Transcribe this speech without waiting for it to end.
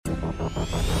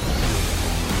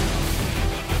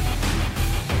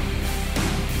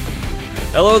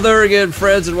Hello there again,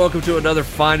 friends, and welcome to another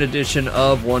fine edition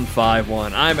of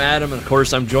 151. I'm Adam, and of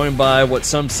course I'm joined by what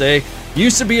some say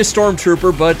used to be a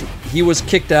stormtrooper, but he was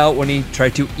kicked out when he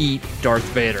tried to eat Darth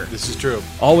Vader. This is true.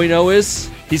 All we know is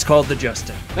he's called the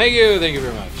Justin. Thank you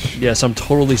very much. Yes, I'm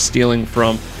totally stealing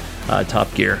from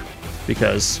Top Gear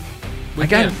because We I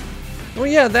got can. it. Well,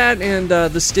 yeah, that and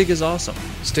the Stig is awesome.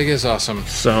 Stig is awesome.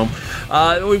 So,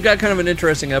 we've got kind of an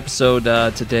interesting episode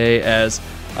today as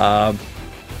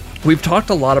we've talked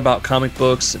a lot about comic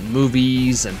books and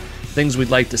movies and things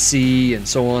we'd like to see and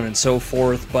so on and so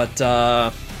forth, but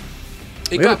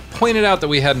It got pointed out that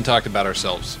we hadn't talked about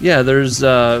ourselves. yeah, there's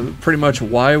pretty much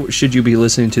why should you be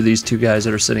listening to these two guys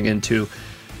that are sitting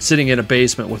in a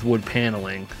basement with wood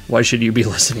paneling? Why should you be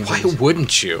listening to Why these?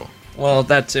 wouldn't you? Well,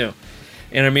 that too.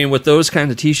 And I mean, with those kind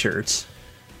of t-shirts,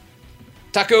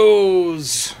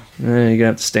 Tacos! you're gonna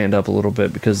have to stand up a little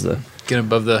bit because Get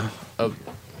above the...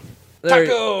 There-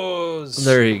 Tacos!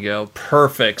 There you go.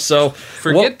 Perfect. So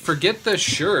Forget the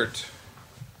shirt.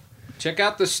 Check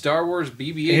out the Star Wars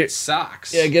BB-8 Here-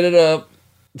 socks. yeah, get it up.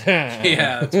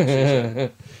 Yeah, that's what she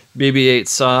said. BB-8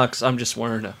 socks. I'm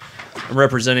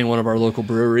representing one of our local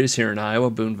breweries here in Iowa,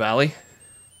 Boone Valley.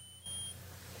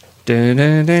 Dun,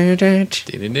 dun, dun, dun.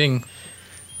 Ding-ding-ding.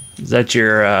 Is that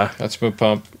your That's my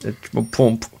pump. that's my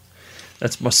pump?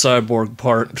 That's my cyborg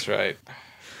part. That's right.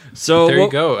 So There you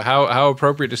go. How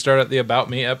appropriate to start out the About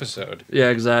Me episode. Yeah,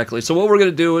 exactly. So what we're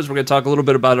going to do is we're going to talk a little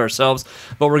bit about ourselves,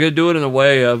 but we're going to do it in a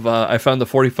way of I found the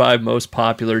 45 most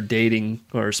popular dating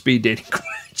or speed dating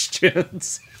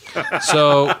questions.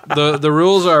 So the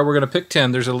rules are we're going to pick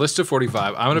 10. There's a list of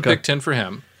 45. I'm going to Okay. pick 10 for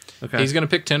him. Okay. He's going to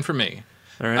pick 10 for me.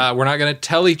 All right. We're not going to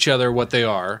tell each other what they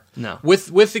are. No. With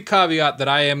the caveat that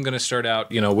I am going to start out,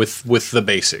 with the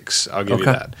basics. I'll give you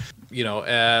Okay. that.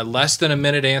 Less than a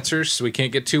minute answers, so we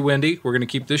can't get too windy. We're going to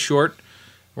keep this short.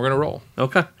 We're going to roll.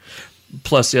 Okay.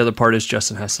 Plus, the other part is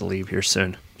Justin has to leave here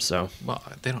soon. So, Well,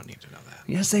 they don't need to know that.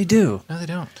 yes, they do. No, they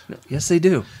don't. Yes, they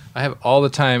do. I have all the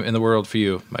time in the world for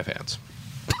you, my fans.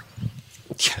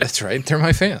 Yeah, that's right. They're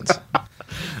my fans.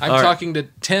 I'm All right. talking to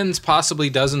tens, possibly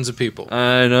dozens of people.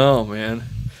 I know, man.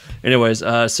 Anyways,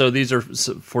 so these are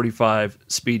 45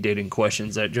 speed dating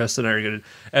questions that Justin and I are going to,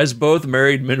 as both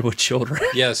married men with children,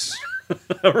 Yes.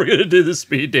 we're going to do the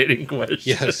speed dating questions.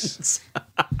 Yes.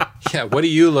 Yeah, what do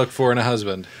you look for in a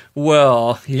husband?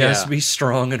 Well, he has Yeah. to be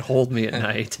strong and hold me at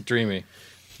night. Dreamy.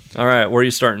 All right, where are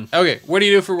you starting? Okay, what do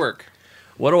you do for work?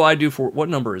 What do I do for, what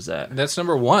number is that? That's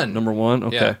number one. Number one?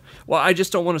 Okay. Yeah. Well, I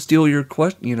just don't want to steal your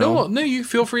question, No, you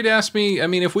feel free to ask me. I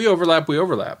mean, if we overlap, we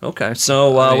overlap. Okay, so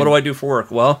what do I do for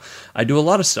work? Well, I do a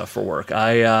lot of stuff for work.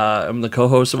 I'm the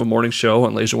co-host of a morning show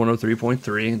on Laser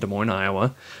 103.3 in Des Moines,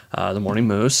 Iowa, the Morning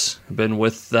Moose. I've been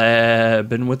with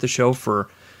the show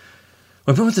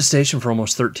I've been with the station for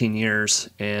almost 13 years,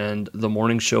 and the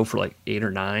morning show for like 8 or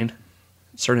 9.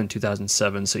 It started in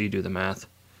 2007, so you do the math.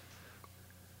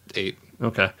 8.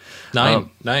 Okay. 9.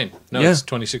 9. No, yeah. it's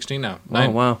 2016 now. Oh,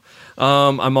 9. wow.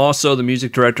 I'm also the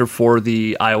music director for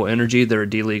the Iowa Energy. They're a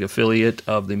D-League affiliate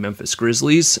of the Memphis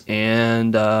Grizzlies.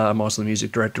 And I'm also the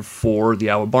music director for the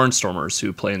Iowa Barnstormers,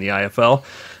 who play in the IFL.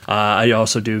 I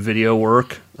also do video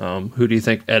work. Who do you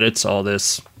think edits all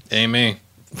this Amy.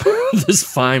 this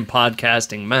fine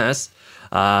podcasting mess?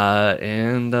 Yeah,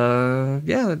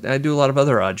 I do a lot of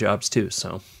other odd jobs, too.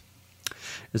 So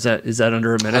is that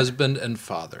under a minute? Husband and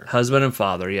father. Husband and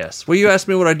father, yes. Well, you asked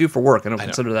me what I do for work. I don't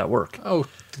consider that work. Oh,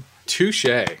 touche.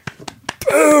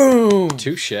 Boom!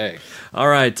 Touche. All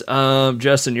right,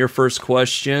 Justin, your first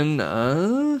question.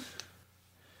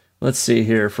 Let's see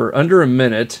here. For under a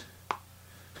minute,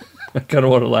 I kind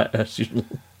of want to ask you.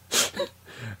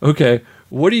 Okay,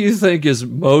 what do you think is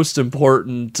most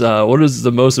important? What is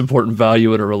the most important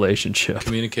value in a relationship?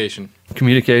 Communication.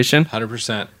 Communication?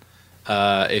 100%.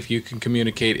 If you can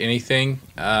communicate anything,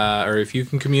 or if you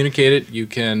can communicate it, you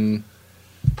can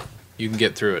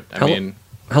get through it.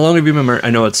 How long have you been married? I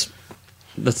know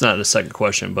that's not the second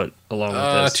question, but along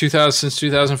with this. Since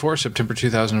 2004, September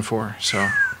 2004. So,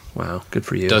 Wow, good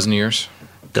for you. dozen years.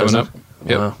 Dozen? Coming up.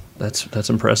 Yep. Wow, that's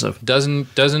impressive. Dozen.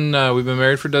 We've been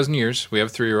married for a dozen years. We have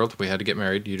a 3-year-old. We had to get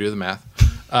married. You do the math.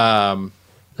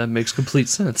 That makes complete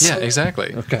sense. Yeah,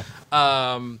 exactly. Okay.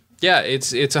 Yeah,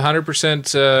 it's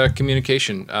 100%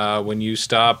 communication. When you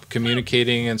stop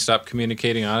communicating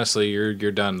honestly,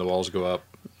 you're done. The walls go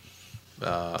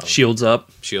up. Shields up.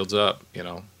 Shields up.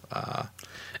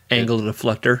 Angle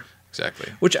deflector.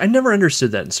 Exactly. Which I never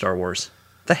understood that in Star Wars.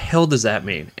 The hell does that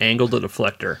mean? Angle to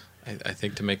deflector. I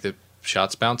think to make the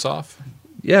shots bounce off.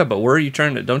 Yeah, but where are you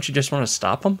trying to? Don't you just want to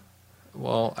stop them?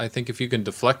 Well, I think if you can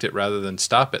deflect it rather than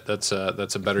stop it, that's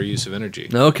a better use of energy.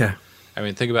 Okay. I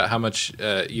mean, think about how much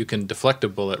you can deflect a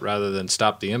bullet rather than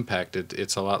stop the impact.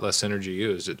 It's a lot less energy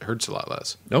used. It hurts a lot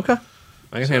less. Okay.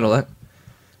 I can handle that.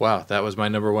 Wow, that was my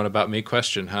number one about me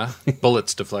question, huh?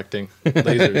 Bullets deflecting,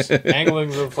 lasers,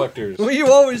 angling reflectors. Well,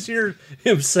 you always hear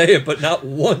him say it, but not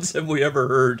once have we ever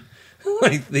heard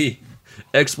like the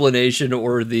explanation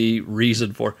or the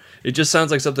reason for it. It just sounds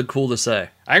like something cool to say.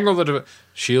 Angle the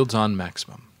shields on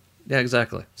maximum. Yeah,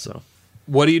 exactly. So,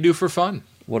 What do you do for fun?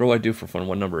 what do I do for fun?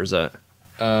 What number is that?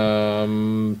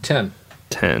 10.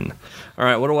 10. All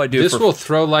right, what do I do This for will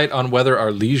throw light on whether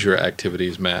our leisure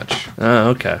activities match. Oh,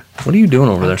 okay. What are you doing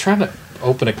over I'm there? trying to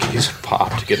open a case of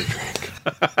pop to get a drink.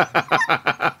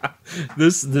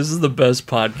 This is the best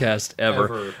podcast ever.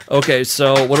 Ever. Okay,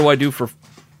 so what do I do for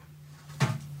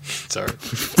Sorry.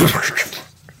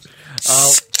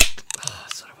 son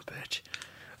of a bitch.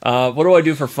 What do I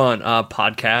do for fun?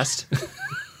 Podcast.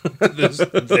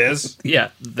 This Yeah,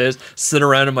 this sit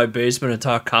around in my basement and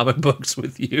talk comic books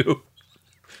with you.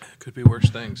 could be worse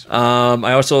things. I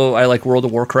like World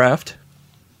of Warcraft,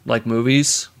 like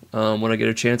movies. When I get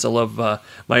a chance, I love.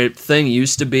 My thing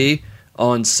used to be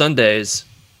on Sundays,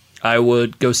 I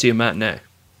would go see a matinee.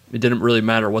 It didn't really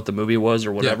matter what the movie was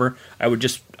or whatever. I would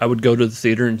go to the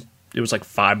theater and it was like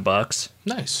 $5.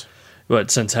 Nice. But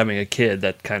since having a kid,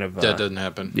 that kind of That doesn't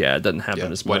happen. yeah, it doesn't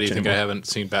happen as much. Why do you think anymore. I haven't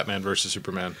seen Batman versus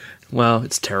Superman? Well,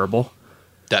 it's terrible.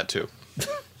 That too.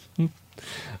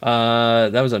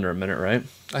 That was under a minute, right?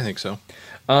 I think so.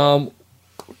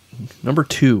 Number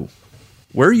 2.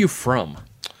 Where are you from?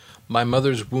 My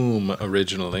mother's womb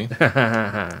originally.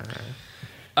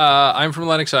 I'm from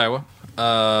Lenox, Iowa.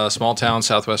 Small town,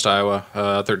 southwest Iowa,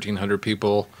 1,300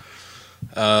 people.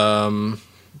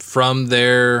 From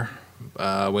there,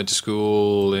 went to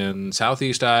school in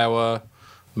southeast Iowa,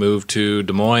 moved to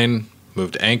Des Moines,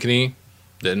 moved to Ankeny,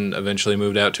 then eventually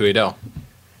moved out to Adel.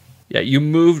 Yeah, you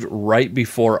moved right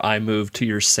before I moved to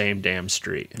your same damn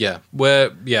street. Yeah,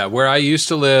 where I used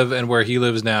to live and where he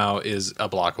lives now is a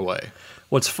block away.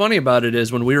 What's funny about it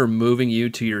is when we were moving you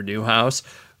to your new house,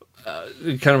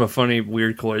 kind of a funny,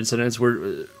 weird coincidence.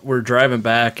 We're driving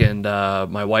back, and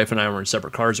my wife and I were in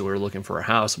separate cars, and we were looking for a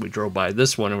house. And we drove by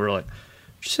this one, and we were like,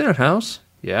 "Did you see that house?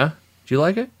 Yeah. Do you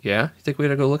like it? Yeah. You think we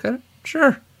gotta go look at it?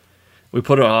 Sure." We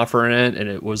put an offer in it, and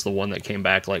it was the one that came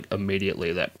back like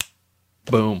immediately. That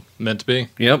boom. Meant to be.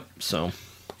 Yep. So.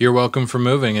 You're welcome for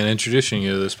moving and introducing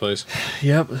you to this place.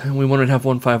 Yep, and we wouldn't have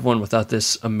 151 without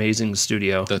this amazing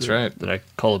studio. That's right. That I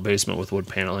call a basement with wood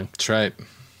paneling. That's right.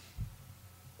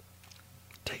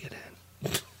 Take it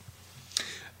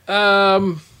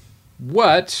in.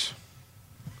 What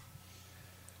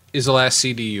is the last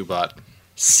CD you bought?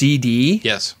 CD?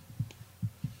 Yes.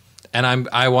 And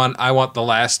I want the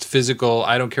last physical.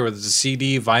 I don't care whether it's a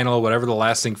CD, vinyl, whatever the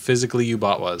last thing physically you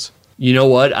bought was. You know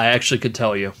what? I actually could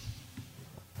tell you.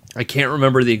 I can't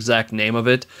remember the exact name of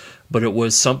it, but it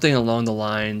was something along the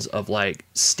lines of like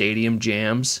Stadium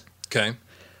Jams. Okay.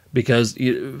 Because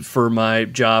for my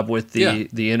job with the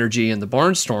Energy and the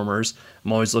Barnstormers,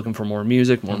 I'm always looking for more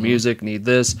music, need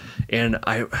this. And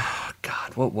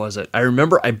God, what was it? I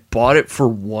remember I bought it for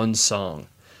one song.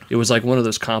 It was like one of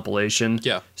those compilation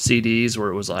CDs where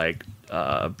it was like,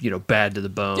 Bad to the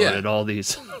Bone and all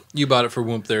these. You bought it for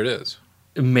Whoomp, there it is.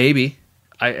 Maybe.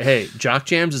 Hey, Jock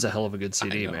Jams is a hell of a good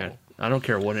CD, man. I don't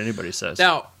care what anybody says.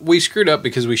 Now, we screwed up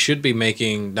because we should be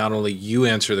making not only you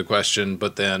answer the question,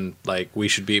 but then like we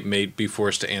should be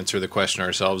forced to answer the question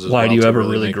ourselves as well. Why do you have a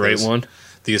really really great one?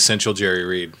 The Essential Jerry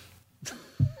Reed.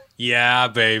 Yeah,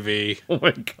 baby. Oh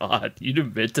my God, you'd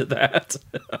admit to that?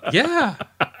 Yeah.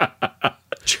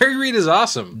 Jerry Reed is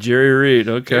awesome. Jerry Reed,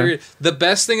 okay. The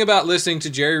best thing about listening to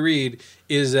Jerry Reed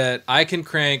is that I can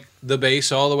crank the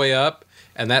bass all the way up,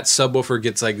 and that subwoofer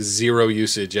gets like zero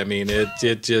usage. I mean,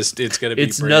 it's gonna be.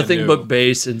 It's brand nothing new. but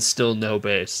bass and still no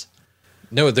bass.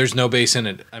 No, there's no bass in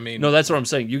it. I mean, No, that's what I'm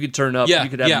saying. You could turn up. yeah, You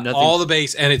could have nothing. all the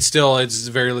bass, and it's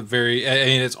very, very. I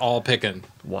mean, it's all picking.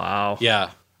 Wow. Yeah.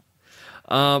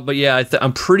 But yeah,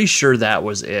 I'm pretty sure that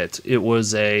was it. It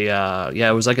was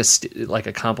it was like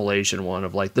a compilation one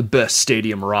of like the best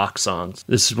stadium rock songs.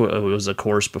 This was a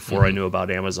course before I knew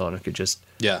about Amazon. I could just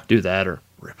do that or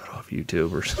rip it off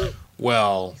YouTube or something.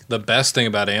 Well, the best thing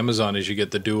about Amazon is you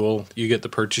get the dual. You get the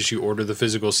purchase, you order the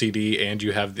physical CD, and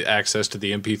you have the access to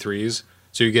the MP3s.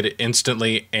 So you get it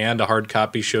instantly, and a hard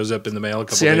copy shows up in the mail a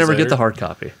couple days I never later. get the hard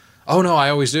copy. Oh, no,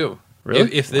 I always do.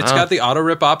 Really? If it's got the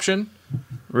auto-rip option,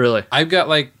 Really? I've got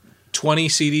like 20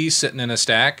 CDs sitting in a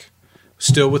stack,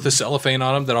 still with the cellophane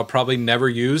on them that I'll probably never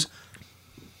use.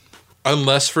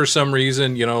 Unless for some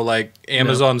reason, like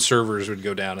Amazon servers would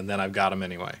go down, and then I've got them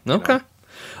anyway. Okay.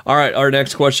 All right, our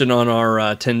next question on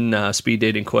our 10 speed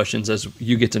dating questions as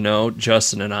you get to know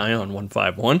Justin and I on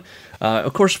 151.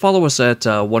 Of course, follow us at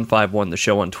 151 The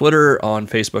Show on Twitter, on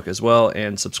Facebook as well,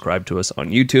 and subscribe to us on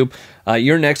YouTube.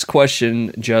 Your next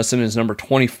question, Justin, is number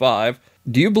 25.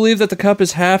 Do you believe that the cup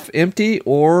is half empty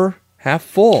or half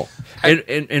full?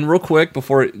 And real quick,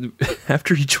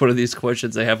 after each one of these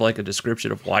questions, they have like a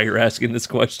description of why you're asking this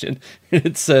question.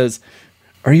 It says,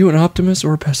 are you an optimist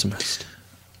or a pessimist?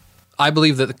 I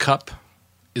believe that the cup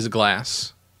is a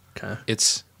glass. Okay.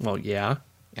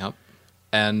 Yep.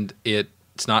 And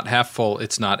it's not half full.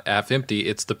 It's not half empty.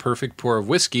 It's the perfect pour of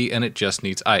whiskey, and it just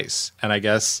needs ice. And I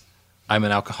guess I'm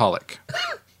an alcoholic.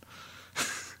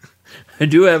 I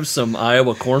do have some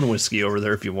Iowa corn whiskey over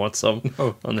there if you want some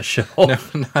on the shelf.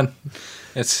 No,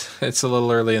 it's a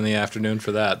little early in the afternoon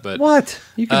for that, but what?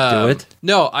 You can do it.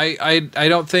 No, I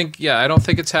don't think. Yeah, I don't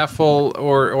think it's half full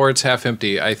or it's half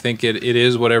empty. I think it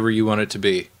is whatever you want it to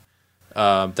be.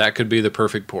 That could be the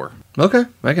perfect pour. Okay,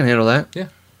 I can handle that. Yeah.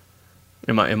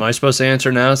 Am I supposed to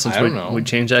answer now since I don't know. we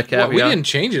changed that caveat? Well, we didn't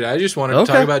change it. I just wanted to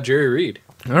talk about Jerry Reed.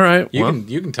 All right.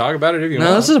 You can talk about it if you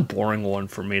want. No, this is a boring one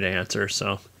for me to answer.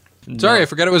 So. Sorry, I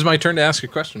forgot it was my turn to ask a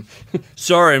question.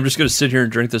 Sorry, I'm just going to sit here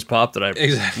and drink this pop that I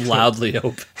loudly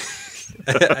open.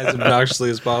 As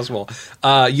obnoxiously as possible.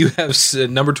 You have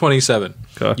number 27.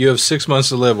 Okay. You have 6 months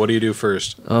to live. What do you do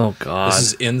first? Oh, God.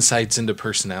 This is insights into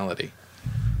personality.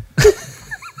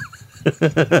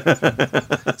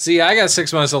 See, I got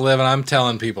 6 months to live, and I'm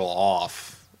telling people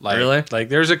off. Really? Like,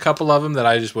 there's a couple of them that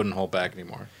I just wouldn't hold back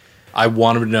anymore. I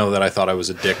want them to know that I thought I was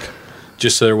a dick,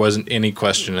 just so there wasn't any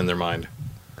question in their mind.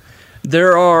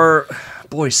 There are,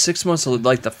 6 months,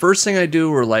 like the first thing I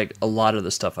do or like a lot of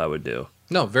the stuff I would do?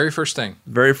 No, very first thing.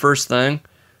 Very first thing,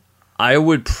 I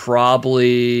would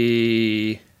probably,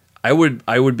 I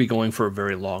would be going for a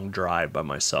very long drive by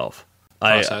myself.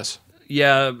 Process.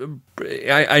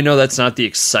 I know that's not the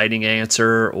exciting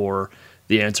answer or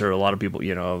the answer a lot of people,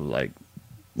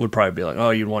 would probably be like,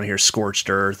 oh, you'd want to hear Scorched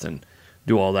Earth and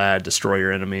do all that, destroy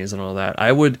your enemies and all that.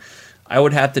 I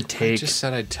would have to take. I just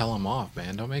said I'd tell him off,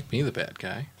 man. Don't make me the bad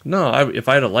guy. No, if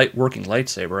I had a working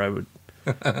lightsaber, I would.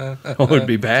 It would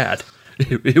be bad.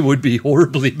 It would be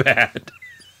horribly bad.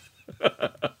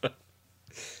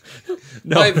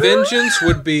 No.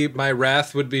 My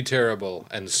wrath would be terrible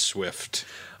and swift.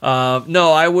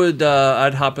 No, I would.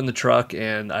 I'd hop in the truck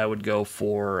and I would go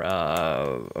for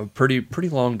a pretty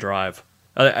long drive.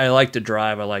 I like to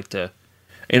drive. I like to,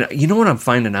 and you know what I'm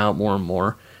finding out more and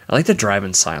more. I like to drive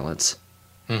in silence.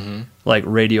 Mm-hmm. Like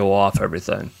radio off,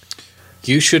 everything.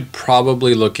 You should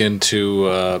probably look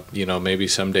into, maybe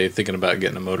someday thinking about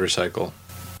getting a motorcycle.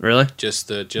 Really? Just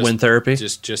wind therapy.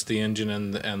 Just the engine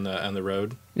and the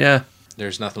road. Yeah.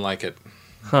 There's nothing like it.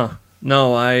 Huh?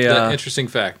 No, interesting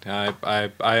fact.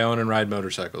 I own and ride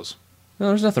motorcycles. No,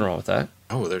 there's nothing wrong with that.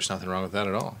 Oh, there's nothing wrong with that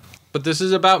at all. But this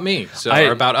is about me,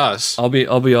 or about us. I'll be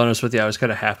honest with you. I was kind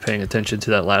of half paying attention to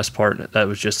that last part. That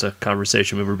was just a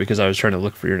conversation mover because I was trying to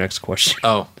look for your next question.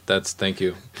 Oh, thank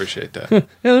you. Appreciate that. Yeah,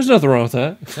 there's nothing wrong with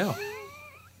that. Yeah.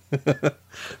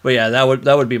 But yeah,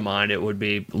 that would be mine. It would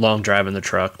be long drive in the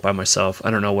truck by myself. I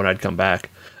don't know when I'd come back.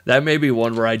 That may be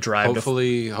one where I drive.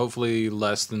 Hopefully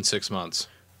less than 6 months.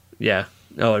 Yeah.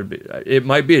 No, it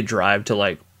might be a drive to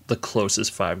like the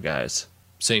closest Five Guys.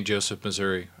 St. Joseph,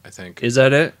 Missouri, I think. Is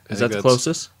that it? Is that the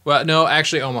closest? Well, no,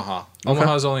 actually Omaha. Okay.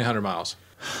 Omaha is only 100 miles.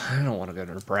 I don't want to go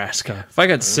to Nebraska. If I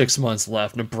got 6 months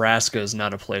left, Nebraska is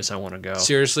not a place I want to go.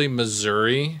 Seriously,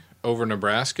 Missouri over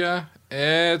Nebraska?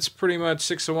 It's pretty much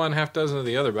 6 of one, half dozen of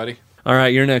the other, buddy. All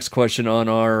right, your next question on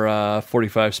our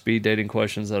 45 speed dating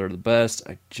questions that are the best.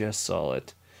 I just saw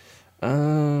it.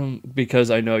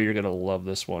 Because I know you're going to love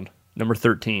this one. Number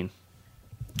 13.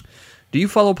 Do you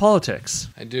follow politics?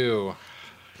 I do.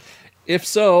 If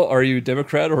so, are you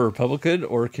Democrat or Republican,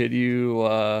 or can you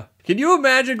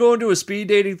imagine going to a speed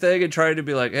dating thing and trying to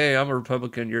be like, "Hey, I'm a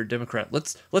Republican, you're a Democrat.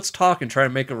 Let's talk and try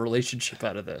and make a relationship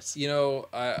out of this." You know,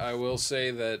 I will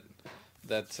say that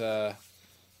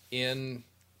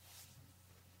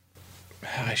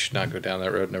I should not go down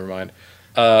that road. Never mind.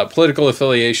 Political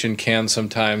affiliation can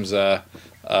sometimes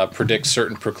predict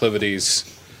certain proclivities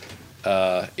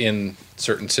in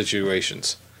certain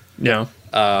situations. Yeah.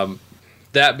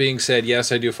 That being said,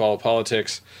 yes, I do follow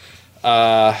politics.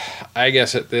 I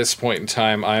guess at this point in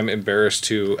time, I'm embarrassed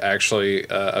to actually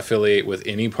affiliate with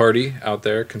any party out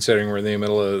there, considering we're in the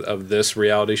middle of this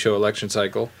reality show election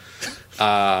cycle.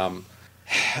 I'm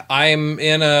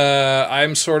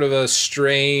sort of a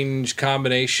strange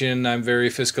combination. I'm very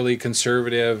fiscally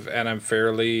conservative, and I'm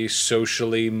fairly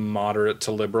socially moderate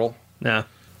to liberal. Yeah.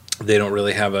 they don't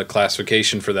really have a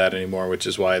classification for that anymore, which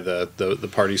is why the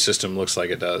party system looks like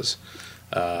it does.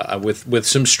 With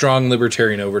some strong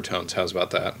libertarian overtones. How's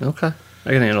about that? Okay, I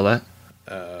can handle that.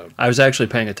 I was actually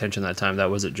paying attention that time. That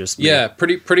wasn't just me. Yeah,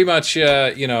 pretty much.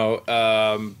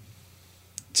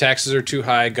 Taxes are too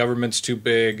high, government's too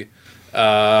big.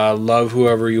 Love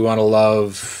whoever you want to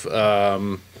love.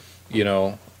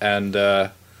 And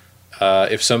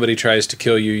if somebody tries to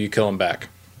kill you, you kill them back.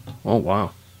 Oh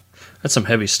wow, that's some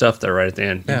heavy stuff there right at the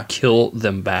end. Yeah. You kill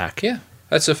them back. Yeah,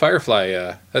 that's a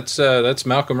Firefly. That's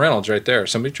Malcolm Reynolds right there.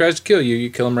 Somebody tries to kill you, you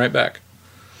kill them right back.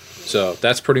 So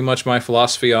that's pretty much my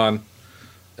philosophy on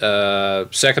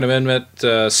Second Amendment,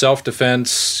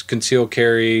 self-defense, concealed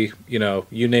carry.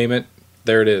 You name it,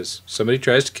 there it is. Somebody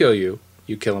tries to kill you,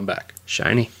 you kill them back.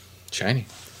 Shiny. And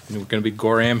we're going to be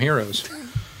Goram heroes.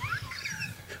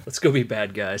 Let's go be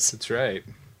bad guys. That's right.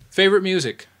 Favorite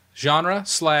music genre /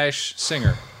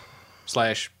 singer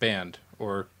 / band,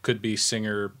 or could be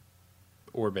singer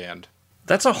or band.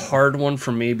 That's a hard one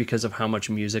for me because of how much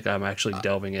music I'm actually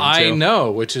delving into. I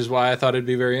know, which is why I thought it'd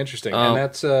be very interesting. And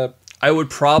that's I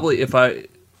would probably, if I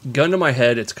gun to my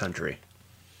head, it's country.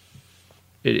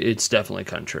 It's definitely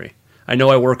country. I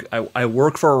know I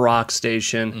work for a rock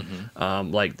station,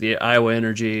 like the Iowa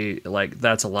Energy. Like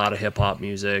that's a lot of hip hop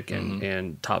music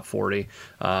and top 40.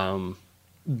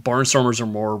 Barnstormers are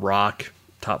more rock,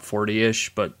 top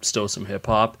 40-ish, but still some hip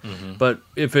hop. But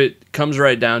if it comes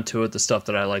right down to it, the stuff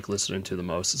that I like listening to the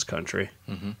most is country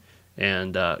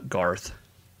and Garth.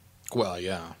 well,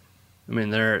 yeah. I mean,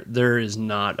 there is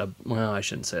not a, well, I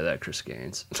shouldn't say that, Chris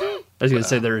Gaines. I was going to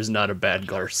say there is not a bad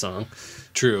Garth song.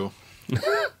 True.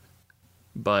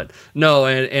 But no,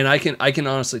 and I can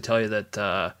honestly tell you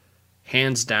that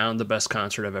hands down the best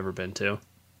concert I've ever been to,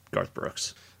 Garth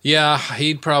Brooks. Yeah,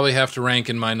 he'd probably have to rank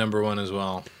in my number one as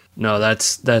well. No,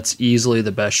 that's easily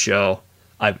the best show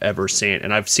I've ever seen,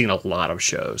 and I've seen a lot of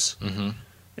shows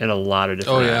in a lot of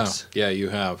different acts. Yeah, you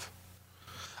have.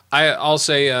 I'll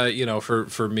say,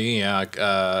 for me,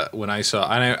 when I saw,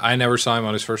 I never saw him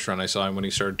on his first run. I saw him when he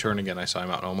started touring again. I saw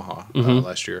him out in Omaha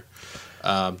last year.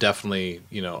 Definitely,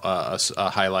 a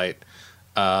highlight.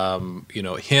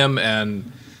 Him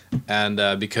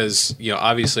and because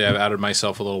obviously I've outed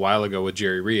myself a little while ago with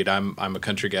Jerry Reed. I'm a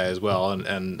country guy as well,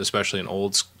 and especially an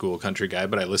old school country guy.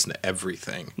 But I listen to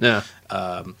everything. Yeah.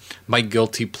 My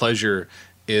guilty pleasure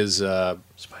is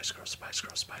Spice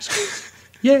Girls.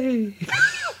 Yay!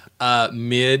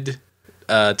 Mid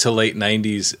to late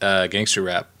 '90s gangster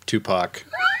rap, Tupac,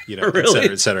 Really?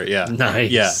 et cetera. Yeah,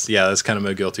 Nice. Yeah. That's kind of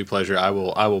my guilty pleasure. I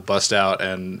will bust out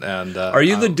and. Are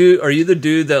you the dude? Are you the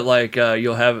dude that like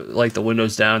you'll have like the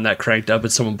windows down, that cranked up,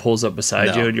 and someone pulls up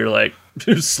beside you, and you're like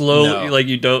slowly, like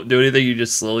you don't do anything, you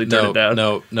just slowly turn it down?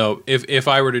 No. If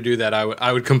I were to do that,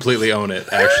 I would completely own it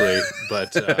actually.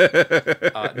 But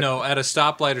no, at a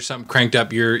stoplight or something cranked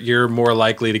up, you're more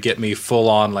likely to get me full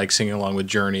on like singing along with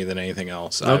Journey than anything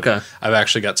else. Okay. I've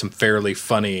actually got some fairly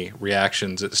funny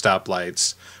reactions at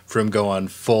stoplights from going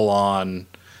full on,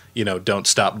 don't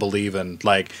stop believing,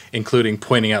 like including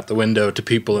pointing out the window to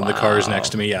people in the cars next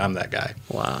to me. Yeah, I'm that guy.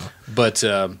 Wow. But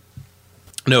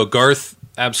no, Garth,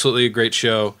 absolutely a great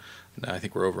show. I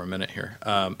think we're over a minute here.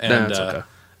 That's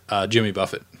okay. Jimmy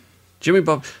Buffett. Jimmy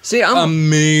Buffett. See,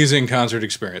 Amazing concert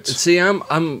experience. See,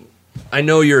 I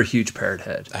know you're a huge Parrot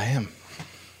head. I am.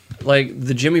 Like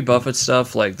the Jimmy Buffett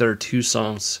stuff, like there are 2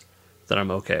 songs that I'm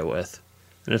okay with.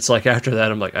 And it's like after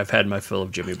that, I'm like, I've had my fill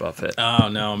of Jimmy Buffett. Oh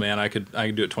no, man! I could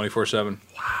do it 24/7.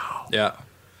 Wow, Yeah.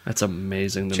 that's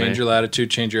amazing to me. Change your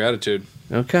latitude, change your attitude.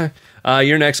 Okay,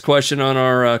 your next question on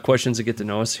our questions to get to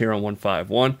know us here on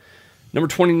 151, number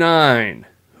 29.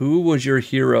 Who was your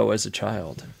hero as a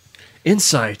child?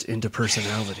 Insight into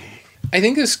personality. I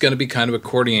think this is going to be kind of a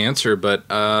corny answer, but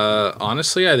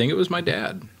honestly, I think it was my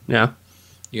dad. Yeah.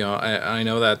 I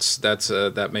know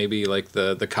that may be like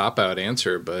the cop out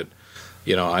answer, but.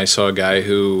 I saw a guy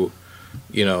who,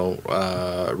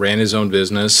 ran his own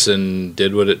business and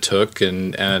did what it took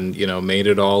and made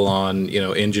it all on,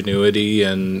 ingenuity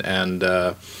and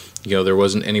there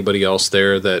wasn't anybody else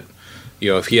there that,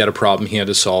 if he had a problem, he had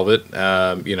to solve it.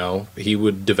 He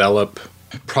would develop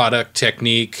product,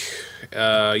 technique,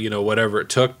 whatever it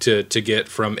took to get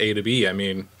from A to B. I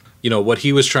mean, what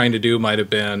he was trying to do might have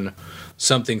been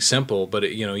something simple, but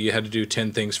you had to do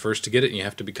 10 things first to get it, and you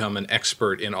have to become an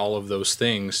expert in all of those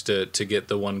things to get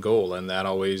the one goal. And that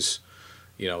always,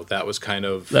 that was kind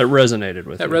of that resonated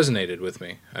with resonated with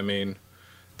me. I mean,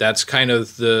 that's kind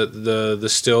of the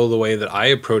still the way that I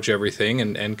approach everything,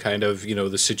 and kind of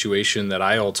the situation that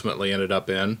I ultimately ended up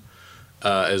in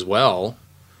as well.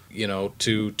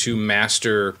 To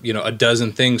master a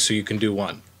dozen things so you can do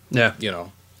one. Yeah.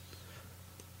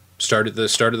 start at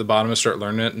the bottom and start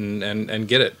learning it and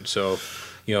get it. So,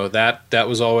 that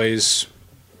was always,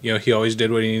 he always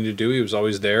did what he needed to do. He was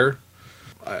always there.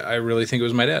 I really think it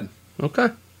was my dad. Okay.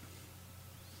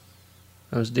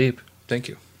 That was deep. Thank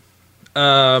you.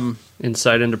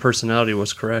 Insight into personality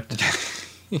was correct.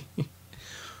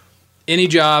 Any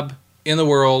job in the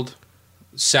world,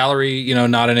 salary,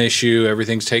 not an issue.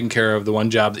 Everything's taken care of. The one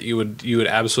job that you would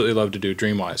absolutely love to do,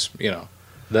 dream-wise,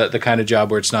 the kind of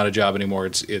job where it's not a job anymore.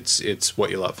 It's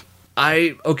what you love.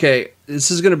 Okay,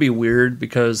 this is going to be weird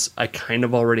because I kind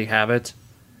of already have it.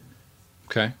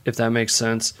 Okay. If that makes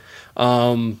sense.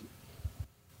 I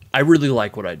really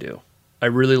like what I do. I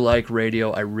really like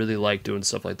radio. I really like doing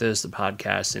stuff like this, the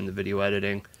podcasting, the video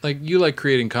editing. Like, you like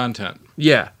creating content.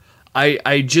 Yeah.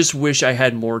 I just wish I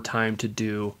had more time to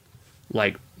do,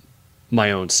 like,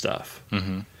 my own stuff.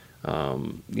 Mm-hmm.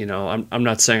 I'm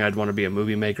not saying I'd want to be a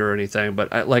movie maker or anything,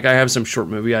 but I have some short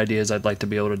movie ideas I'd like to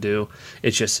be able to do.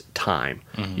 It's just time.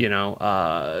 Mm-hmm.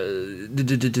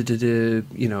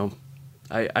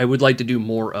 I would like to do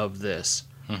more of this.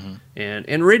 Mm-hmm.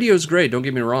 And radio is great. Don't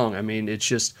get me wrong. I mean, it's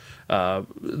just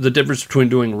the difference between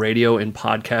doing radio and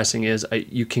podcasting is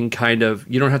you can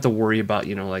you don't have to worry about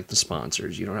like the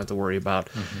sponsors. You don't have to worry about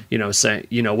saying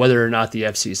whether or not the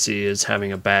FCC is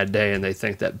having a bad day and they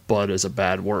think that bud is a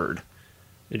bad word,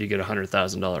 and you get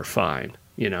 $100,000 fine.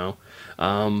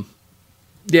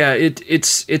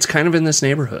 It's kind of in this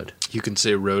neighborhood. You can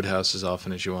say Roadhouse as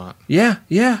often as you want. Yeah.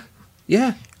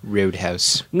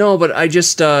 Roadhouse. No, but I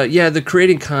just the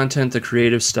creating content, the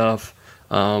creative stuff.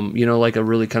 Like a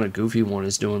really kind of goofy one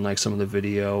is doing like some of the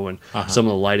video and some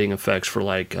of the lighting effects for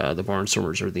like the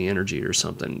Barnstormers or the Energy or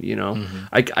something. Mm-hmm.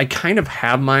 I kind of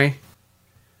have my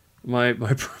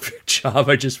perfect job.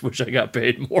 I just wish I got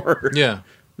paid more. Yeah.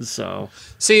 So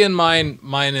see, and mine's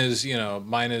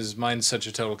such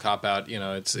a total cop out.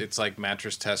 It's like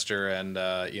mattress tester and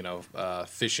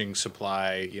fishing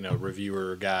supply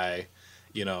reviewer guy.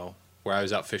 Where I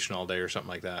was out fishing all day or something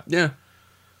like that. Yeah.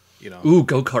 Ooh,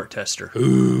 go-kart tester.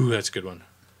 Ooh, that's a good one.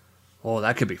 Oh,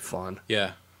 that could be fun.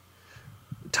 Yeah.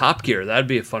 Top Gear, that'd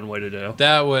be a fun way to do.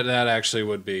 That actually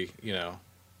would be,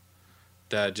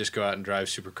 that just go out and drive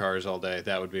supercars all day.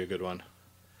 That would be a good one.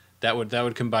 That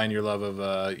would combine your love of,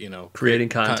 creating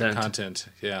content. Content,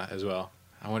 yeah, as well.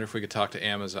 I wonder if we could talk to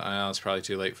Amazon. I know it's probably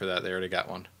too late for that. They already got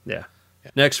one. Yeah.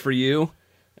 Next for you,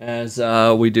 as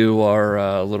we do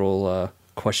our little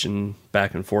question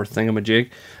back and forth thingamajig.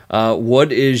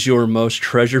 What is your most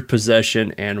treasured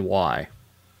possession and why?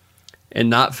 And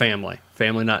not family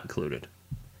not included,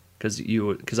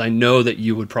 because I know that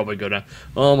you would probably go down.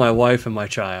 Oh, my wife and my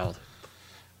child.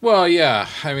 Well, yeah.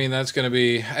 I mean, that's going to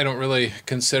be. I don't really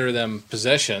consider them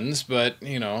possessions, but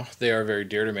they are very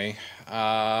dear to me.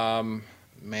 Man,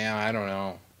 I don't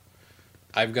know.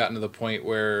 I've gotten to the point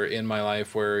where in my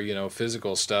life where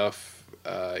physical stuff.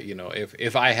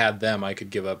 If I had them, I could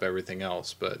give up everything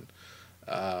else. But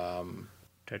I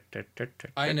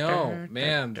know,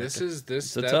 man. That's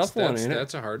a tough one.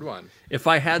 That's a hard one. If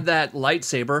I had that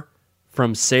lightsaber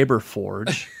from Saber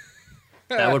Forge,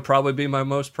 that would probably be my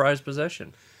most prized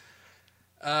possession.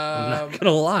 I'm not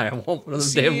gonna lie. I want one of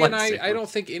those damn lightsabers. I don't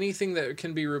think anything that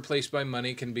can be replaced by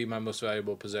money can be my most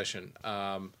valuable possession.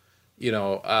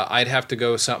 I'd have to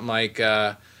go something like.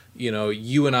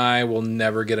 You and I will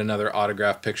never get another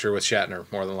autograph picture with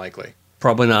Shatner, more than likely.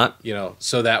 Probably not.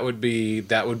 So that would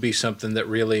be something that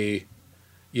really,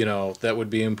 that would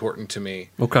be important to me.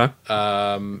 Okay.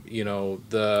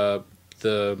 The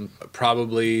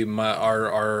probably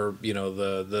our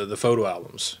the photo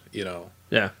albums.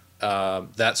 Yeah.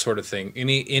 That sort of thing.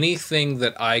 Anything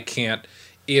that I can't,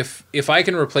 if I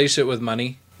can replace it with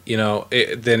money,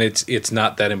 then it's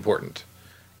not that important.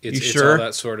 It's all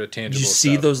that sort of tangible stuff. Did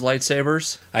you see those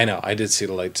lightsabers? I know, I did see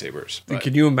the lightsabers.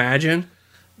 Can you imagine?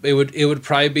 It would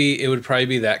probably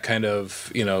be that kind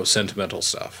of sentimental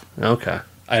stuff. Okay.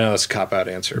 I know it's a cop-out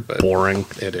answer, but boring.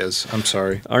 It is. I'm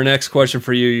sorry. Our next question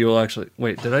for you. You will actually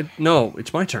wait. Did I? No,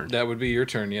 it's my turn. That would be your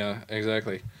turn. Yeah,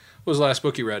 exactly. What was the last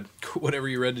book you read? Whatever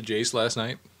you read to Jace last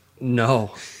night.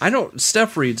 No, I don't.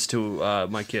 Steph reads to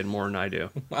my kid more than I do.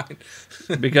 Mine.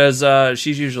 Because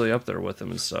she's usually up there with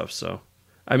him and stuff. So.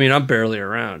 I mean, I'm barely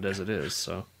around as it is,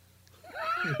 so.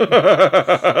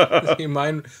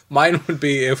 Mine would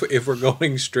be if we're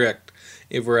going strict.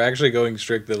 If we're actually going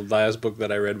strict, the last book that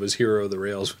I read was Hero of the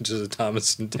Rails, which is a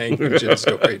Thomas and Tank Engine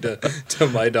story to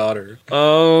my daughter.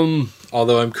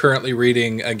 Although I'm currently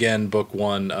reading again book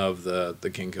 1 of the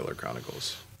Kingkiller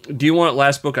Chronicles. Do you want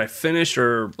last book I finished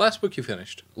or last book you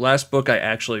finished? Last book I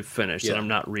actually finished that I'm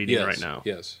not reading right now.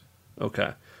 Yes.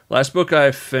 Okay. Last book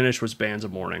I finished was Bands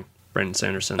of Mourning. Brandon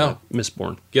Sanderson,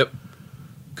 Mistborn. Yep.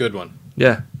 Good one.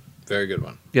 Yeah. Very good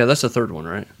one. Yeah, that's the third one,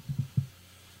 right?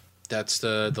 That's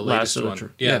the Last latest of the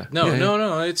one. Yeah. No, yeah.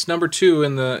 no. It's number 2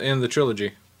 in the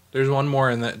trilogy. There's one more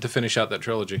in that to finish out that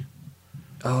trilogy.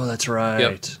 Oh, that's right.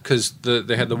 Yep. Because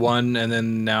they had the 1, and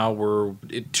then now we're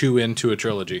 2 into a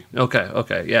trilogy.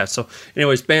 Okay. Yeah. So,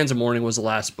 anyways, Bands of Mourning was the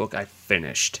last book I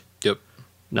finished. Yep.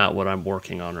 Not what I'm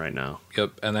working on right now.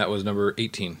 Yep. And that was number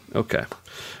 18. Okay.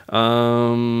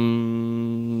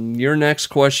 Your next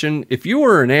question. If you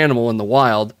were an animal in the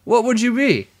wild, what would you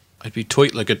be? I'd be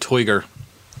like a toiger.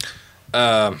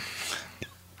 Wow.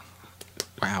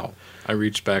 I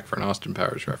reached back for an Austin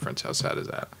Powers reference. How sad is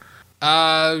that?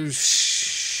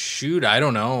 Shoot, I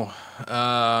don't know.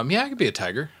 Yeah, I could be a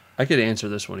tiger. I could answer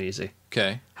this one easy.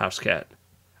 Okay. House cat.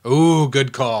 Ooh,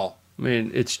 good call. I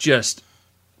mean, it's just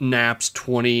naps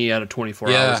 20 out of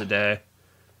 24 hours a day.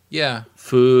 Yeah.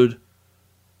 Food,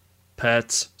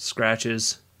 pets,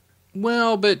 scratches.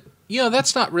 Well, but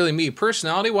that's not really me.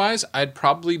 Personality-wise, I'd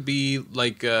probably be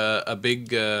like a big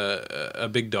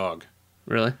dog.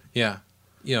 Really? Yeah.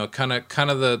 Kind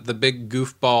of the big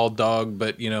goofball dog,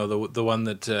 but the one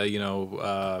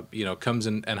that comes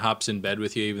in and hops in bed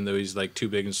with you, even though he's like too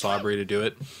big and slobbery to do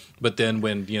it. But then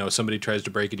when somebody tries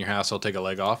to break in your house, I'll take a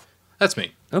leg off. That's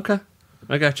me. Okay,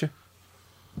 I got you.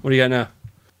 What do you got now?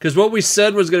 Because what we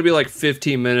said was going to be like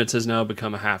 15 minutes has now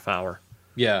become a half hour.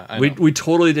 Yeah, I know. We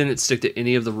totally didn't stick to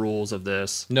any of the rules of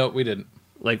this. No, we didn't.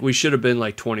 Like we should have been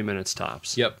like 20 minutes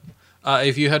tops. Yep.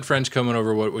 If you had friends coming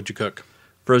over, what would you cook?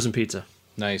 Frozen pizza.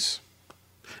 Nice.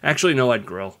 Actually, no, I'd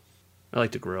grill. I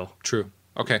like to grill. True.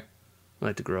 Okay. I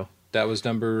like to grill. That was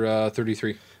number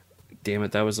 33. Damn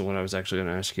it, that was the one I was actually going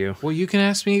to ask you. Well, you can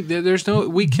ask me.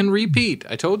 We can repeat.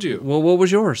 I told you. Well, what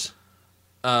was yours?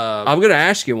 I'm going to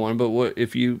ask you one, but what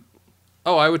if you...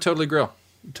 Oh, I would totally grill.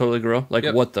 Totally grill? Like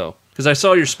Yep. what, though? Because I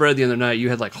saw your spread the other night. You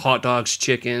had like hot dogs,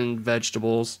 chicken,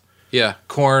 vegetables. Yeah,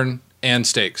 corn and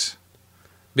steaks.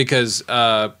 Because,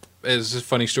 it's a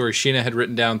funny story, Sheena had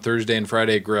written down Thursday and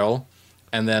Friday grill,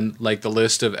 and then like the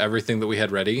list of everything that we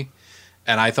had ready.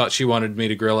 And I thought she wanted me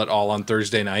to grill it all on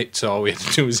Thursday night, so all we had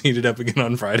to do was heat it up again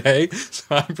on Friday. So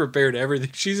I prepared everything.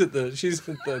 She's at the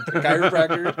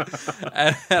chiropractor,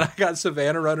 and I got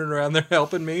Savannah running around there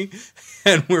helping me,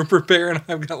 and we're preparing.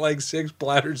 I've got like 6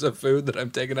 platters of food that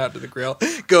I'm taking out to the grill,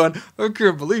 going, I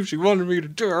can't believe she wanted me to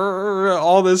do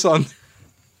all this on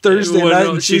Thursday night,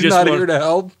 and she's not here to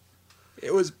help.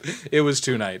 It was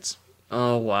 2 nights.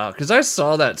 Oh, wow. Because I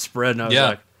saw that spread, and I was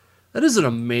like, that is an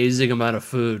amazing amount of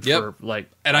food for like...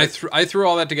 And I threw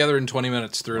all that together in 20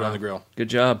 minutes, threw it on the grill. Good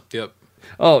job. Yep.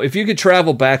 Oh, if you could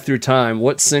travel back through time,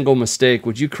 what single mistake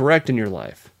would you correct in your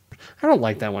life? I don't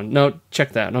like that one. No,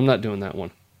 check that. I'm not doing that one.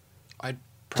 I'd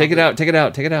Take it out.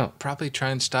 probably try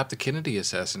and stop the Kennedy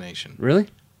assassination. Really?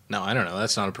 No, I don't know.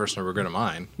 That's not a personal regret of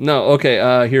mine. No,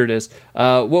 okay, here it is.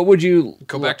 What would you...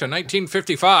 Go back to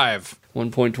 1955.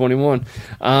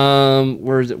 1.21.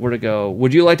 Where to go?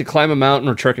 Would you like to climb a mountain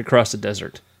or trek across the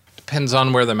desert? Depends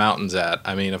on where the mountain's at.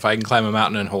 I mean, if I can climb a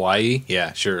mountain in Hawaii,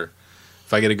 yeah, sure.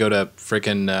 If I get to go to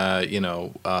frickin',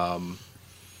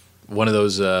 one of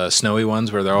those snowy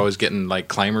ones where they're always getting like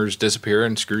climbers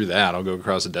disappearing, screw that. I'll go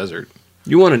across the desert.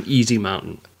 You want an easy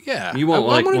mountain. Yeah. You want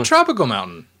I want a tropical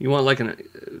mountain. You want like a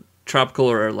tropical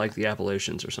or like the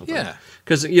Appalachians or something. Yeah.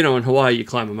 Because, in Hawaii, you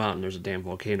climb a mountain, there's a damn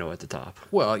volcano at the top.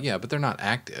 Well, yeah, but they're not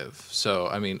active. So,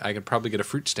 I mean, I could probably get a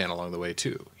fruit stand along the way,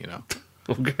 too,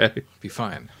 Okay. Be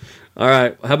fine. All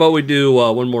right. How about we do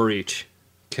one more each?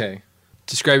 Okay.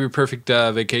 Describe your perfect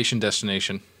vacation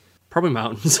destination. Probably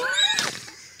mountains.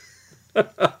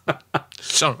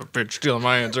 Son of a bitch, stealing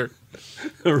my answer.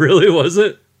 Really, was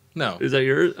it? No. Is that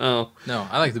yours? Oh. No,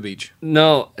 I like the beach.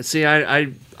 No. See,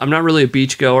 I'm not really a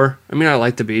beach goer. I mean, I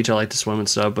like the beach. I like to swim and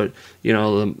stuff, but,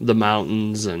 the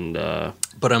mountains and...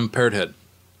 But I'm parrot head.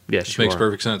 Yes, Which you makes are.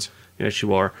 perfect sense. Yes,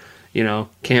 you are.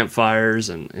 Campfires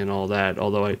and all that,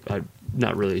 although I'm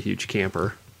not really a huge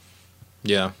camper.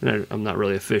 Yeah. And I'm not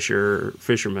really a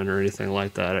fisherman or anything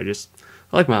like that. I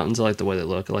like mountains. I like the way they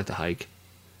look. I like to hike.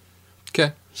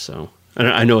 Okay. So... And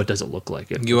I know it doesn't look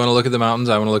like it. You want to look at the mountains?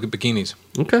 I want to look at bikinis.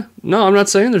 Okay. No, I'm not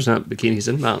saying there's not bikinis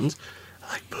in mountains.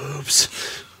 I like boobs.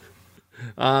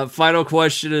 Final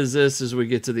question is this: as we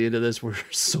get to the end of this, we're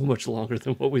so much longer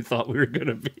than what we thought we were going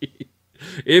to be.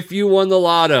 If you won the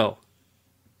lotto,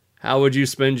 how would you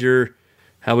spend your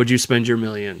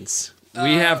millions?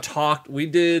 We have talked. We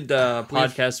did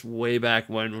podcasts way back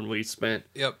when we spent.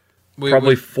 Yep.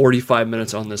 probably 45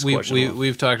 minutes on this question.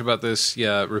 We've talked about this,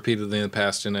 repeatedly in the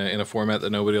past in a format that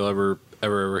nobody will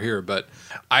ever hear. But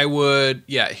I would,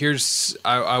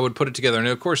 I would put it together, and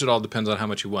of course it all depends on how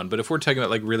much you won. But if we're talking about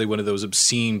like really one of those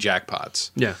obscene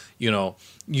jackpots,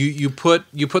 you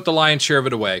put the lion's share of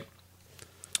it away.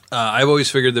 I've always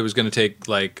figured that was going to take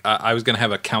I was going to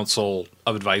have a council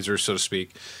of advisors, so to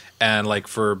speak, and like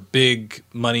for big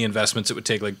money investments, it would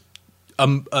take like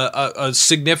a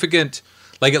significant,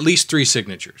 like at least 3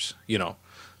 signatures,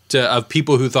 of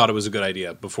people who thought it was a good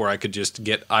idea before I could just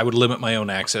I would limit my own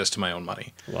access to my own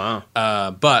money. Wow.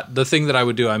 But the thing that I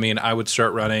would do, I would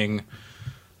start running,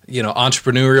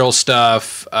 entrepreneurial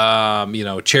stuff,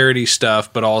 charity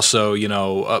stuff, but also,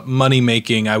 money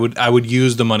making. I would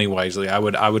use the money wisely. I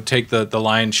would take the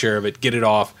lion's share of it, get it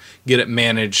off, get it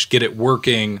managed, get it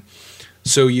working,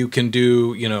 so you can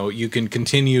you can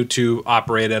continue to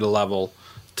operate at a level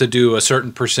to do a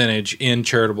certain percentage in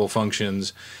charitable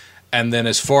functions. And then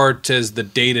as far as the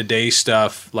day-to-day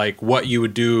stuff, like what you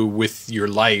would do with your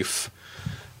life,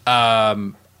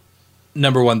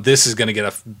 number one, this is going to get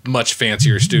a much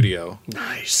fancier studio.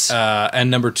 Nice.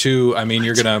 And number 2,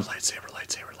 you're going to... Lightsaber.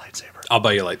 I'll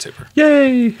buy you a lightsaber.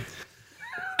 Yay!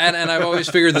 And I've always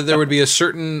figured that there would be a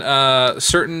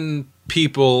certain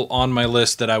people on my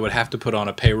list that I would have to put on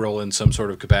a payroll in some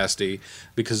sort of capacity,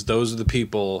 because those are the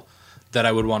people that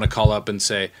I would want to call up and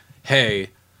say,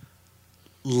 hey,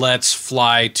 let's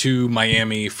fly to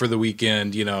Miami for the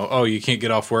weekend. Oh, you can't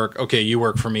get off work. Okay, you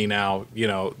work for me now.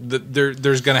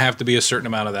 There's going to have to be a certain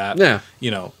amount of that. Yeah.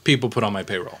 People put on my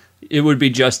payroll. It would be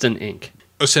Justin Inc.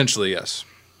 Essentially, yes.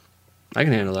 I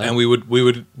can handle that. And we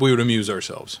would amuse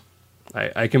ourselves.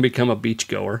 I can become a beach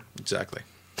goer. Exactly.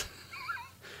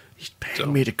 He's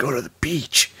paying me to go to the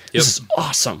beach. Yep. This is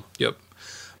awesome. Yep.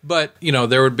 But,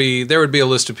 there would be a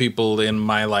list of people in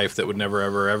my life that would never,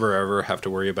 ever, ever, ever have to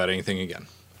worry about anything again.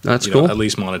 That's cool. At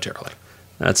least monetarily.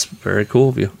 That's very cool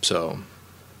of you. So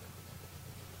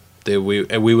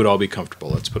we would all be comfortable,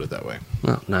 let's put it that way.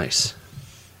 Oh, nice.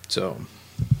 So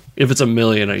if it's $1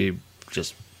 million, you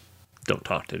just don't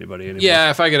talk to anybody anymore. Yeah,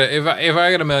 if I get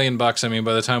 $1 million, by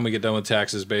the time we get done with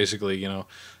taxes, basically,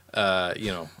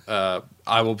 I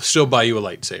will still buy you a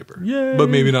lightsaber. Yay. But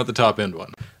maybe not the top end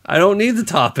one. I don't need the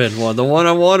top end one. The one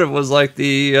I wanted was like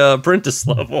the apprentice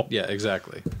level. Yeah,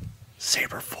 exactly.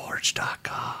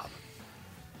 Saberforge.com.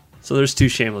 So there's 2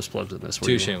 shameless plugs in this.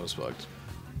 2 shameless plugs.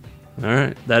 All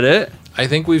right, that it? I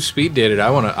think we've speed dated. I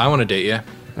want to date you.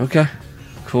 Okay,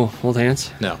 cool. Hold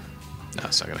hands. No,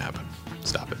 it's not gonna happen.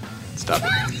 Stop it. Stop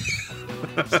it.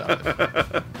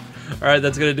 All right,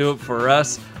 that's gonna do it for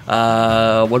us.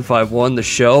 151 the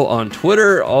show on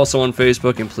Twitter, also on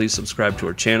Facebook, and please subscribe to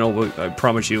our channel. I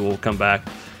promise you we'll come back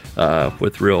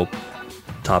with real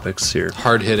topics here.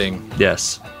 Hard hitting.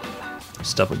 Yes.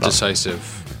 Stuff about decisive.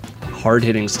 Hard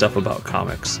hitting stuff about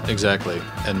comics. Exactly.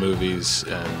 And movies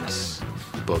and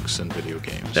books and video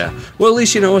games. Yeah. Well, at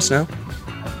least you know us now.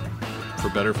 For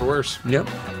better or for worse. Yep.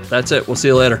 That's it. We'll see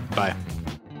you later. Bye.